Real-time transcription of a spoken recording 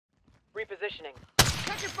Repositioning.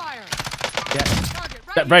 Check your fire.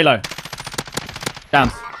 Yeah. Very low. Down.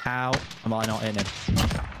 How am I not in him?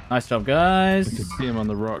 Nice job, guys. You can see him on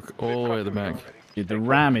the rock all the way at the back. Dude, the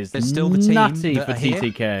ram is There's still the team nutty that for are here.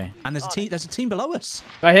 TTK. And there's a team below us.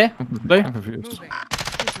 Right here. Blue. I'm confused.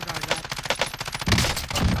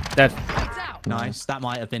 Dead. Nice. That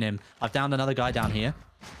might have been him. I've downed another guy down here.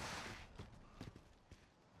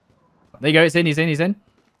 There you go. It's in. He's in. He's in.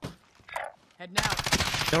 Head now.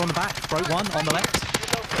 They're on the back. Broke one on the left.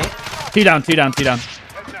 Hit. Two down. Two down. Two down.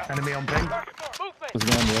 Enemy on ping. There's a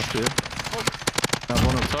guy on the left here. There's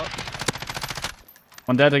one up top.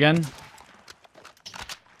 One dead again.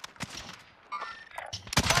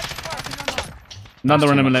 Another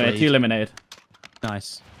one eliminated. Two eliminated.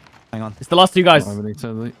 Nice. Hang on. It's the last two guys. Oh, that's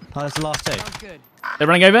the last two. Sounds good. They're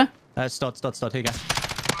running over. Stod. Here you go.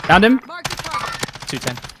 Found him. Mark the target.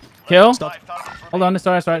 210. Kill. Stod. Hold on. It's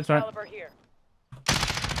alright. It's alright. Caliber here.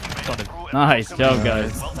 Got him. Nice job,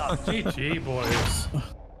 guys. GG, boys.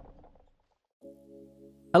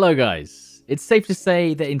 Hello, guys. It's safe to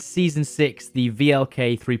say that in Season 6, the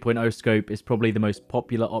VLK 3.0 scope is probably the most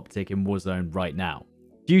popular optic in Warzone right now.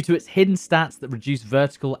 Due to its hidden stats that reduce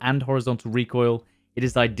vertical and horizontal recoil, it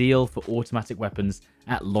is ideal for automatic weapons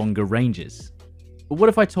at longer ranges. But what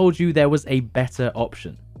if I told you there was a better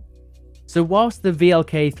option? So whilst the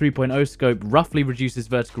VLK 3.0 scope roughly reduces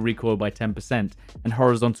vertical recoil by 10% and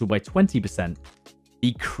horizontal by 20%,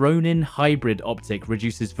 the Cronin hybrid optic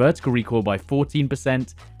reduces vertical recoil by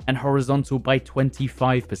 14% and horizontal by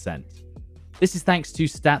 25%. This is thanks to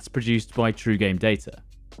stats produced by True Game Data.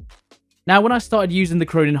 Now, when I started using the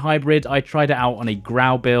Cronin hybrid, I tried it out on a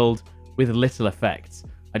Grau build with little effect.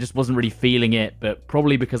 I just wasn't really feeling it, but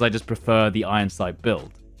probably because I just prefer the Iron Sight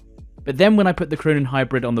build. But then when I put the Cronin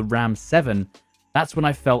hybrid on the Ram 7, that's when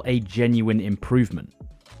I felt a genuine improvement.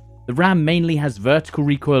 The Ram mainly has vertical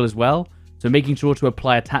recoil as well, so making sure to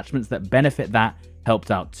apply attachments that benefit that helped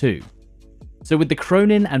out too. So with the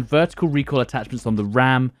Cronin and vertical recoil attachments on the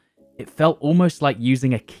Ram, it felt almost like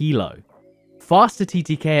using a Kilo. Faster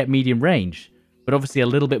TTK at medium range, but obviously a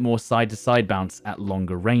little bit more side-to-side bounce at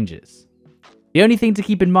longer ranges. The only thing to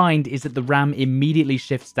keep in mind is that the RAM immediately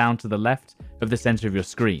shifts down to the left of the center of your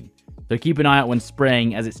screen, so keep an eye out when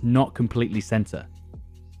spraying as it's not completely center.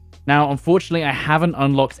 Now, unfortunately, I haven't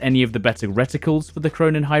unlocked any of the better reticles for the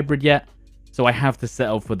Cronin hybrid yet, so I have to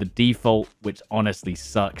settle for the default, which honestly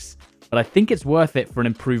sucks, but I think it's worth it for an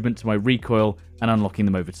improvement to my recoil and unlocking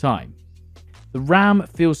them over time. The RAM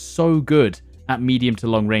feels so good at medium to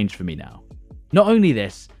long range for me now. Not only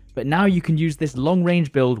this, but now you can use this long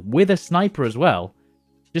range build with a sniper as well.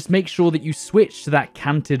 Just make sure that you switch to that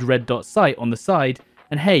canted red dot sight on the side,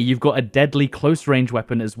 and hey, you've got a deadly close range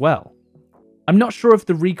weapon as well. I'm not sure if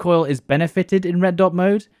the recoil is benefited in red dot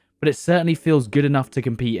mode, but it certainly feels good enough to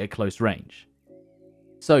compete at close range.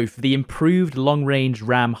 So for the improved long range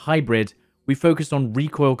RAM hybrid, we focused on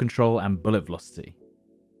recoil control and bullet velocity.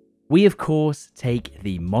 We of course take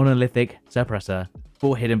the monolithic suppressor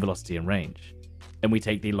for hidden velocity and range. Then we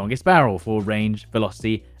take the longest barrel for range,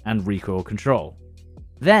 velocity, and recoil control.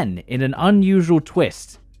 Then, in an unusual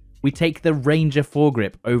twist, we take the Ranger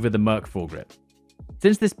foregrip over the Merc foregrip.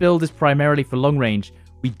 Since this build is primarily for long range,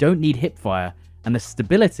 we don't need hipfire, and the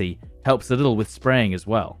stability helps a little with spraying as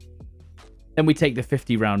well. Then we take the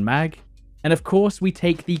 50 round mag, and of course we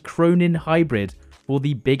take the Cronin hybrid for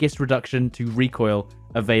the biggest reduction to recoil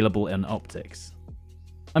available in optics.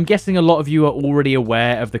 I'm guessing a lot of you are already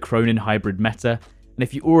aware of the Cronin hybrid meta, and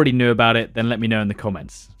if you already knew about it, then let me know in the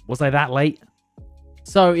comments. Was I that late?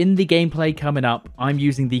 So in the gameplay coming up, I'm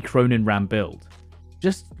using the Cronin Ram build.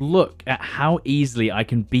 Just look at how easily I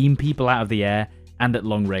can beam people out of the air and at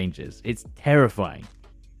long ranges. It's terrifying.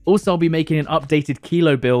 Also, I'll be making an updated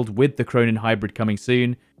Kilo build with the Cronin hybrid coming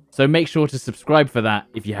soon, so make sure to subscribe for that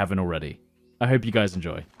if you haven't already. I hope you guys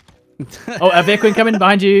enjoy. Oh, a vehicle incoming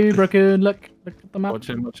behind you, Broken. Look at the map. Watch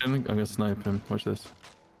him. I'm gonna snipe him. Watch this.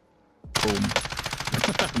 Boom.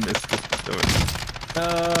 Missed it.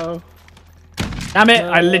 No. Damn it!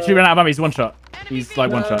 I literally ran out of ammo. He's one shot. He's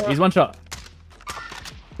like one shot. He's one shot.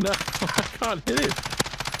 No, I can't hit it.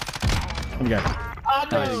 There we go.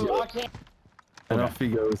 Nice. And off he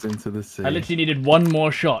goes into the sea. I literally needed one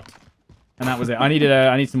more shot, and that was it. I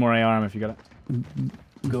need some more AR ammo if you got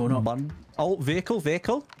it. Going up. Oh, vehicle.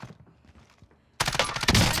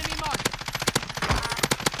 Enemy mark.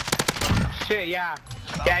 Shit, yeah.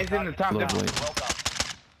 Yeah, he's in the top down. Lovely.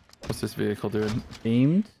 What's this vehicle doing?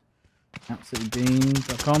 Beamed. Absolutely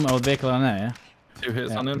beamed.com. Oh, vehicle on there, yeah? 2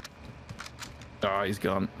 hits on him. Oh, he's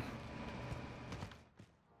gone.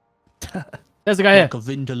 There's a guy here. Like a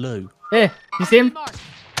Vindaloo. Here, you see him? Mark.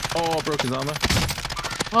 Oh, broke his armor.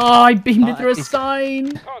 Oh, I beamed it through a it's- sign.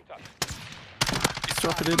 He's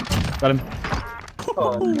dropping in. Got him.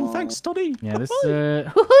 Oh, thanks, Toddy. Yeah, this.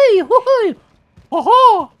 Hoo-hoo, hoo-hoo.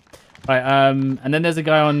 Ho-ho. Right, and then there's a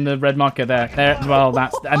guy on the red marker there. There, well,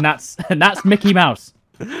 that's Mickey Mouse.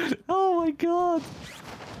 Oh my god.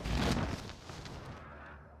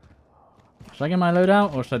 Should I get my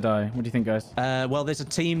loadout or should I die? What do you think, guys? Well, there's a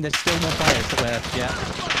team. There's still more players that we're. Yeah.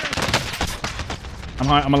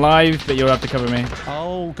 I'm alive, but you'll have to cover me.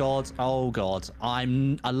 Oh god. Oh god.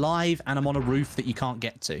 I'm alive and I'm on a roof that you can't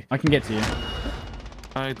get to. I can get to you.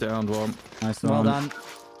 I downed one. Nice Well one. done.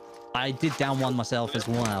 I did down one myself as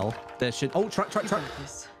well. There should. Oh, truck.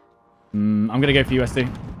 I'm gonna go for you, SC.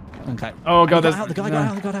 Okay. Oh god, there's. The guy got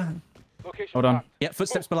out. The guy got out. Hold on. Yeah,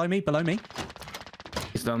 footsteps below me. Below me.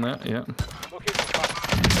 He's down there, yeah.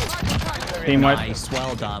 Team wipe. Nice.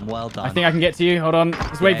 Well done. Well done. I think I can get to you. Hold on.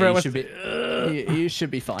 Just wait for it. You West. should be. You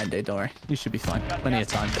should be fine, dude. Don't worry. You should be fine. Plenty of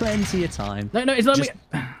time. Plenty of time. No, it's not Just-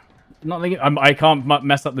 me. Not like I can't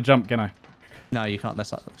mess up the jump, can I? No, you can't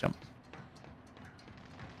mess up the jump.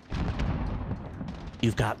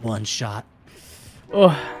 You've got one shot.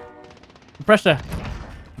 Oh, pressure.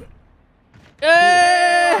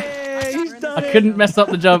 I couldn't mess up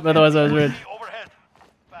the jump, otherwise I was ruined. Overhead.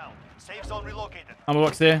 Found. Safe zone relocated. I'm a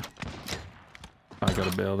box here. I got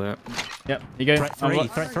to bail that. Yep, you go. Threat I'm a three.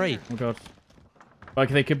 box. Threat three. Oh god. Like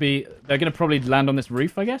they could be. They're gonna probably land on this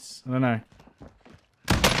roof, I guess. I don't know.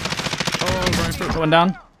 Oh, right foot. Got one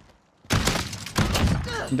down.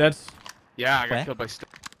 I'm dead. Yeah, I got Where? killed by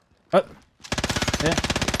Oh. Yeah.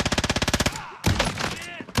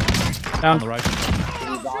 On Down. the road.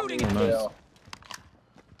 Oh, nice.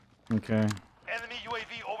 Okay. Enemy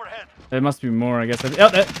UAV overhead. There must be more, I guess. Oh,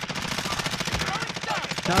 there.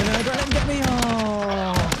 No, don't let him get me.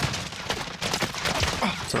 Oh.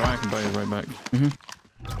 So I can buy you right back.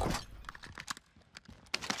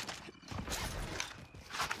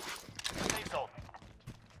 Safe zone.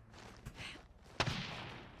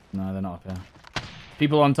 No, they're not up here.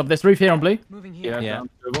 People on top of this roof here on blue. Moving here. Yeah, Yeah. down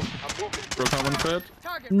two of them. Broke out one third.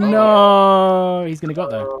 Target. No, he's gonna got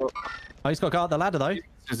though. Oh, he's got to go up the ladder though.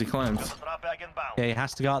 As he climbs. Drop bag inbound. Yeah, he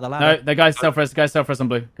has to go up the No, ladder. the guy's self rest. Guy's self rest on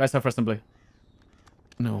blue. Guy's self rest on blue.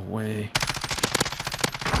 No way.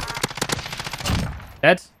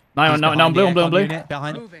 Dead. No, He's no, behind on blue, the on blue, on aircon blue. unit,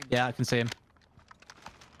 behind. Moving. Yeah, I can see him.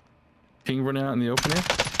 King running out in the open here.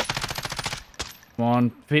 Come on,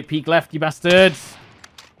 peek left, you bastards.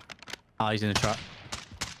 Oh, he's in the truck.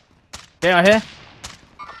 Yeah, I hear.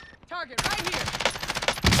 Target right here.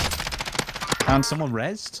 Down. Someone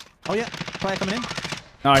rezzed. Oh yeah, player coming in.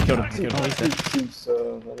 No, I killed him. I killed Oh, him. he's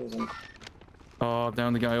dead. Oh,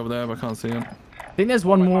 down the guy over there, but I can't see him. I think there's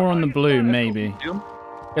one more on the blue, maybe. See him?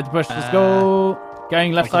 Get the push. Let's go.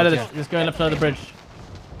 Going left side of the. yeah. Let's go left side of the bridge.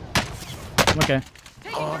 Okay.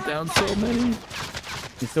 Oh, down so many.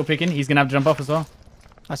 He's still picking. He's gonna have to jump off as well.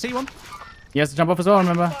 I see one. He has to jump off as well.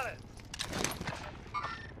 Remember.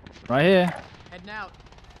 Right here. Heading out.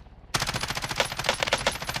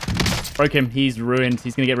 Broke him. He's ruined.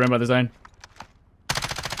 He's gonna get ruined by the zone.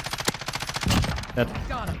 Dead.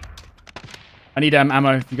 Got him. I need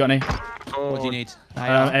ammo. If you got any? Oh, What do you need?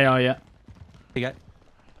 AR, yeah. Here you go.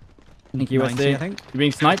 Thank you, 90, SD. I think. You're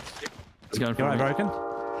being sniped. This guy in You're front right, of me.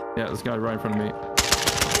 broken. Yeah, this guy right in front of me.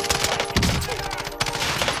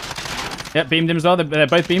 Yep, beamed him as well. They're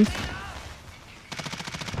both beamed.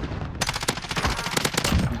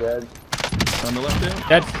 On the left here.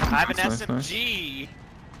 Dead. I have an Nice, SMG.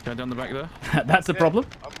 Guy down the back there. That's a problem.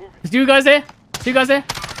 I'm moving. There's two guys here. Two guys here.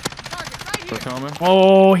 Target right For here. Carmen.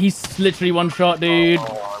 Oh, he's literally one shot, dude. Oh,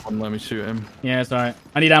 I wouldn't let me shoot him. Yeah, it's alright.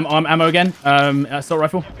 I need ammo again. Assault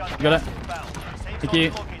rifle. You got it? Inbound. Safe Thank zone you.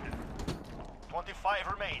 relocated.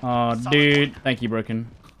 25 remain. Oh, dude. Thank you, Broken.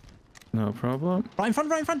 No problem. Right in front,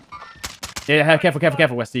 right in front. Yeah,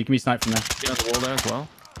 careful, Westy. You can be sniped from there. Behind the wall there as well.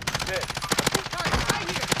 Target right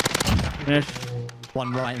here. Finish.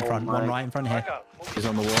 One right in front. One right in front here. He's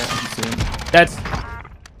on the wall. I can see him. Dead.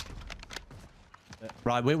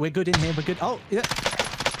 Right, we're good in here. We're good. Oh, yeah.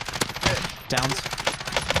 Downs.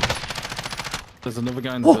 There's another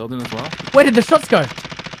guy in the Oh. building as well. Where did the shots go?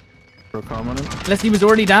 Broke arm on him. Unless he was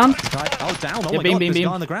already down. Guy, oh, down. Oh Yeah, my beam, god, beam, there's a beam.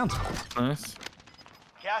 guy on the ground. Nice.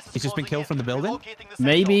 Gas is He's just been closing killed from the building? Relocating the safe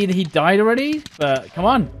Maybe zone. he died already, but come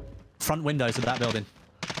on. Front windows of that building.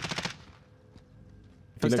 He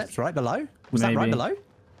looks- Footsteps right below? Was that right Maybe. below?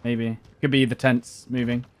 Maybe. Could be the tents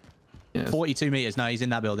moving. Yes. 42 meters. No, he's in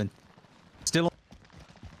that building. Still on.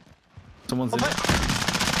 Someone's in.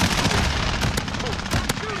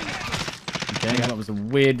 Okay, that was a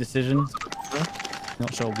weird decision.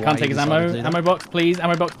 Not sure why. Can't take he his decided ammo. to do that. Ammo box, please.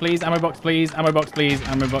 Ammo box, please. Ammo box, please. Ammo box, please.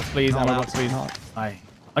 Ammo box, please. Not Ammo allowed. box, please. Not- Aye.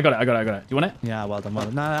 I got it. Do you want it? Yeah, well done, well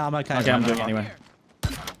done. No, I'm okay. Okay, I'm doing it anyway.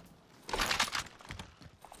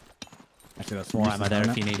 Actually, that's more ammo there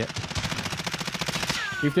if you need it.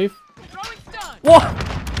 Doof. Throwing stun. What?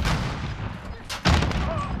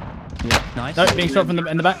 Yeah, nice. No, being shot from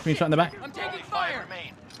in the back. Being shot in the back. I'm taking 5 fire.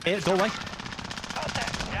 remain. Here, doorway.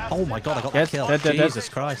 Gas Oh is my god, I got Yes, that kill. dead. Jesus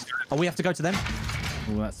Christ. Oh, we have to go to them?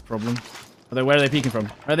 Oh, that's the problem. Where are they peeking from?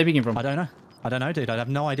 Where are they peeking from? I don't know, dude. I have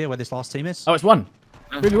no idea where this last team is. Oh, it's one.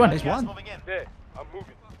 3v1. There's one. moving in. I'm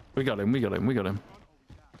moving. We got him.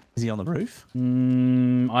 Is he on the roof?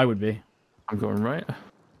 I would be. I'm going right.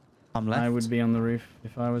 I'm left. I would be on the roof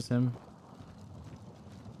if I was him.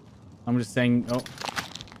 I'm just saying. Oh,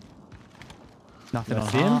 Nothing Did I on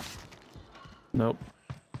see him? heart. Nope.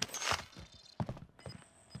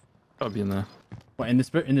 Gotta be in there. what in this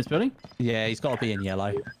building? Yeah, he's got to be in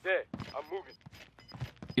yellow. There. I'm moving.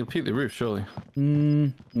 He'll peek the roof, surely.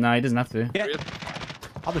 No, he doesn't have to. Yeah.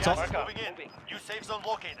 Up the top. Gas is moving in. New safe zone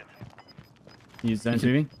located. Use zones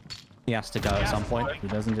moving. He has to go at some point. He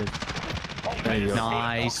doesn't do. There you go.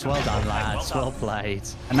 Nice. Well done, lads. Well played.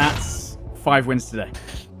 And that's 5 wins today.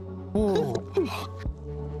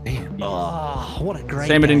 Damn. Oh, what a great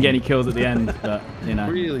Shame I didn't game. get any kills at the end, but you know.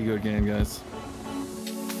 Really good game, guys.